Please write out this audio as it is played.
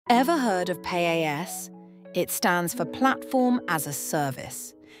Ever heard of PaaS? It stands for Platform as a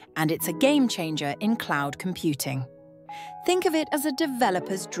Service, and it's a game changer in cloud computing. Think of it as a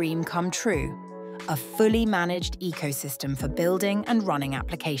developer's dream come true, a fully managed ecosystem for building and running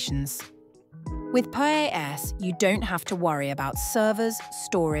applications. With PaaS, you don't have to worry about servers,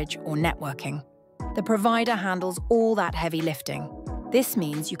 storage, or networking. The provider handles all that heavy lifting. This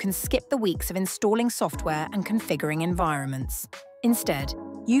means you can skip the weeks of installing software and configuring environments. Instead,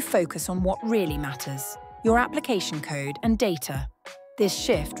 you focus on what really matters: your application code and data. This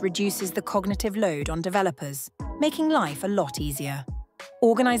shift reduces the cognitive load on developers, making life a lot easier.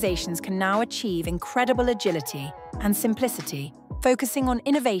 Organizations can now achieve incredible agility and simplicity, focusing on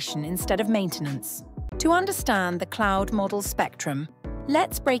innovation instead of maintenance. To understand the cloud model spectrum,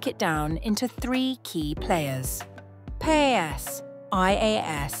 let's break it down into 3 key players: PaaS,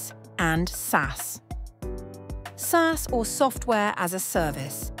 IaaS, and SaaS. SaaS, or Software as a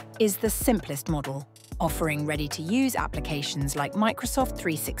Service, is the simplest model, offering ready-to-use applications like Microsoft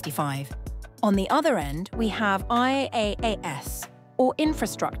 365. On the other end, we have IaaS, or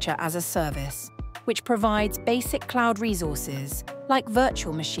Infrastructure as a Service, which provides basic cloud resources like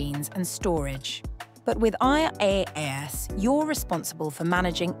virtual machines and storage. But with IaaS, you're responsible for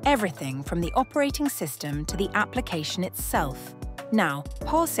managing everything from the operating system to the application itself. Now,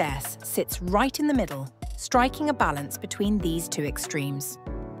 PaaS sits right in the middle, striking a balance between these 2 extremes.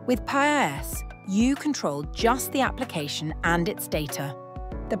 With PaaS, you control just the application and its data.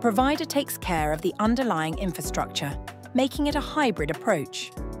 The provider takes care of the underlying infrastructure, making it a hybrid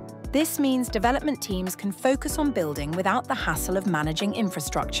approach. This means development teams can focus on building without the hassle of managing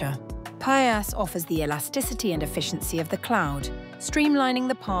infrastructure. PaaS offers the elasticity and efficiency of the cloud, streamlining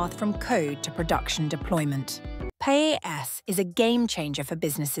the path from code to production deployment. PaaS is a game changer for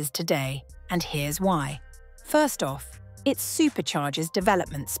businesses today, and here's why. First off, it supercharges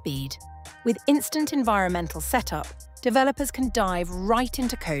development speed. With instant environmental setup, developers can dive right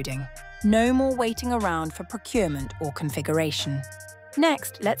into coding. No more waiting around for procurement or configuration.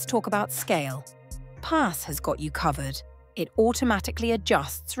 Next, let's talk about scale. PaaS has got you covered. It automatically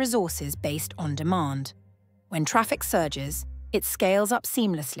adjusts resources based on demand. When traffic surges, it scales up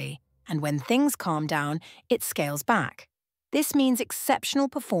seamlessly, and when things calm down, it scales back. This means exceptional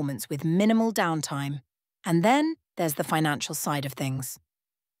performance with minimal downtime. And then there's the financial side of things.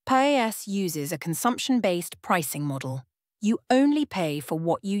 PaaS uses a consumption-based pricing model. You only pay for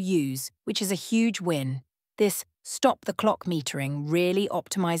what you use, which is a huge win. This stop-the-clock metering really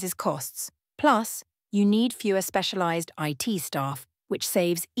optimizes costs. Plus, you need fewer specialized IT staff, which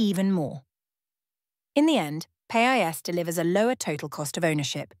saves even more. In the end, PaaS delivers a lower total cost of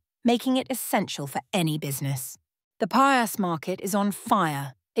ownership, making it essential for any business. The PaaS market is on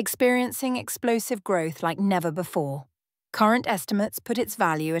fire, experiencing explosive growth like never before. Current estimates put its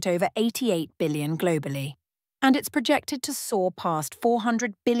value at over $88 billion globally, and it's projected to soar past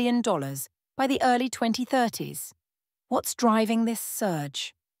 $400 billion by the early 2030s. What's driving this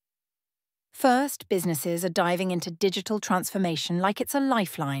surge? First, businesses are diving into digital transformation like it's a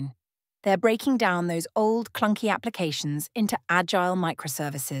lifeline. They're breaking down those old, clunky applications into agile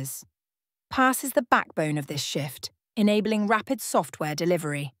microservices. PaaS is the backbone of this shift, enabling rapid software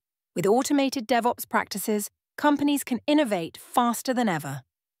delivery. With automated DevOps practices, companies can innovate faster than ever.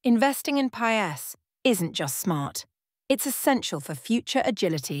 Investing in PaaS isn't just smart. It's essential for future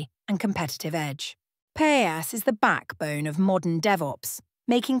agility and competitive edge. PaaS is the backbone of modern DevOps,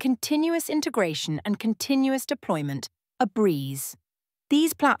 making continuous integration and continuous deployment a breeze.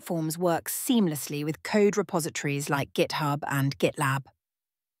 These platforms work seamlessly with code repositories like GitHub and GitLab.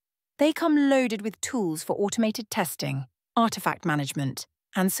 They come loaded with tools for automated testing, artifact management,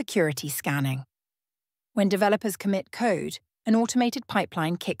 and security scanning. When developers commit code, an automated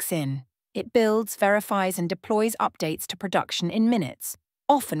pipeline kicks in. It builds, verifies, and deploys updates to production in minutes,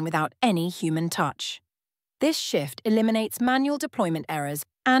 often without any human touch. This shift eliminates manual deployment errors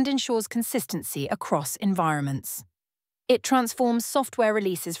and ensures consistency across environments. It transforms software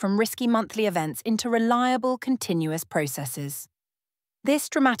releases from risky monthly events into reliable, continuous processes. This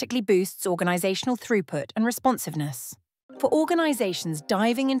dramatically boosts organizational throughput and responsiveness. For organizations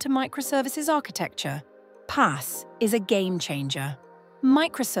diving into microservices architecture, PaaS is a game changer.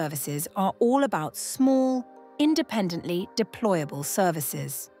 Microservices are all about small, independently deployable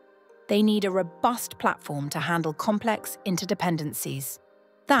services. They need a robust platform to handle complex interdependencies.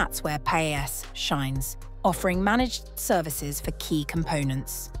 That's where PaaS shines, offering managed services for key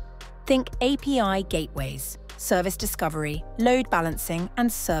components. Think API gateways, service discovery, load balancing, and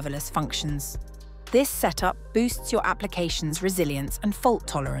serverless functions. This setup boosts your application's resilience and fault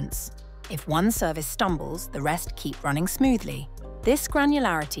tolerance. If one service stumbles, the rest keep running smoothly. This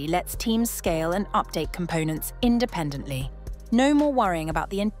granularity lets teams scale and update components independently. No more worrying about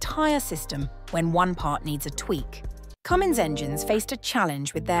the entire system when one part needs a tweak. Cummins engines faced a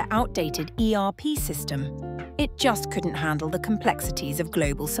challenge with their outdated ERP system. It just couldn't handle the complexities of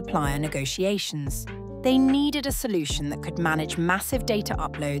global supplier negotiations. They needed a solution that could manage massive data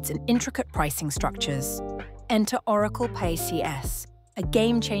uploads and intricate pricing structures. Enter Oracle PayCS, a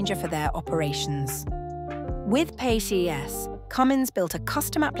game changer for their operations. With PayCS, Cummins built a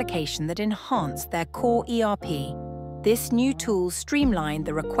custom application that enhanced their core ERP. This new tool streamlined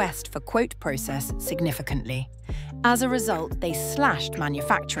the request for quote process significantly. As a result, they slashed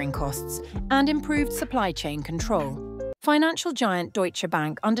manufacturing costs and improved supply chain control. Financial giant Deutsche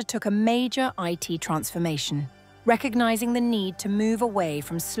Bank undertook a major IT transformation, recognizing the need to move away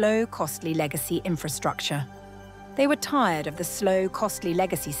from slow, costly legacy infrastructure. They were tired of the slow, costly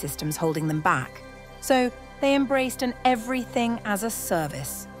legacy systems holding them back, so they embraced an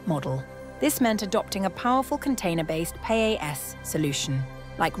everything-as-a-service model. This meant adopting a powerful container-based PaaS solution,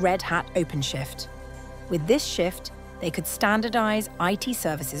 like Red Hat OpenShift. With this shift, they could standardize IT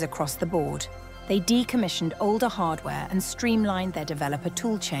services across the board. They decommissioned older hardware and streamlined their developer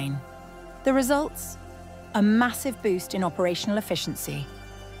toolchain. The results? A massive boost in operational efficiency.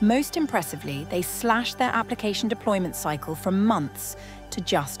 Most impressively, they slashed their application deployment cycle from months to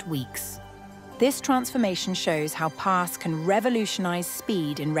just weeks. This transformation shows how PaaS can revolutionize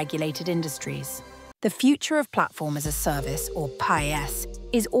speed in regulated industries. The future of platform as a service, or PaaS,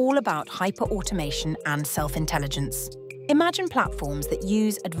 is all about hyper-automation and self-intelligence. Imagine platforms that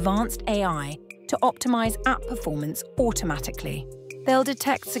use advanced AI to optimize app performance automatically. They'll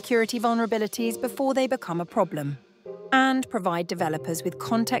detect security vulnerabilities before they become a problem, and provide developers with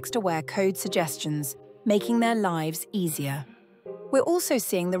context-aware code suggestions, making their lives easier. We're also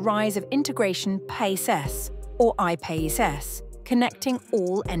seeing the rise of integration PaaS, or IaaS, connecting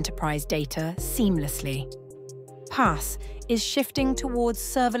all enterprise data seamlessly. PaaS is shifting towards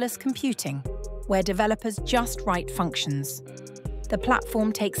serverless computing, where developers just write functions. The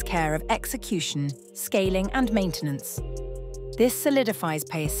platform takes care of execution, scaling, and maintenance. This solidifies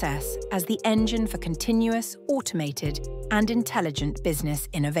PaaS as the engine for continuous, automated, and intelligent business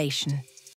innovation.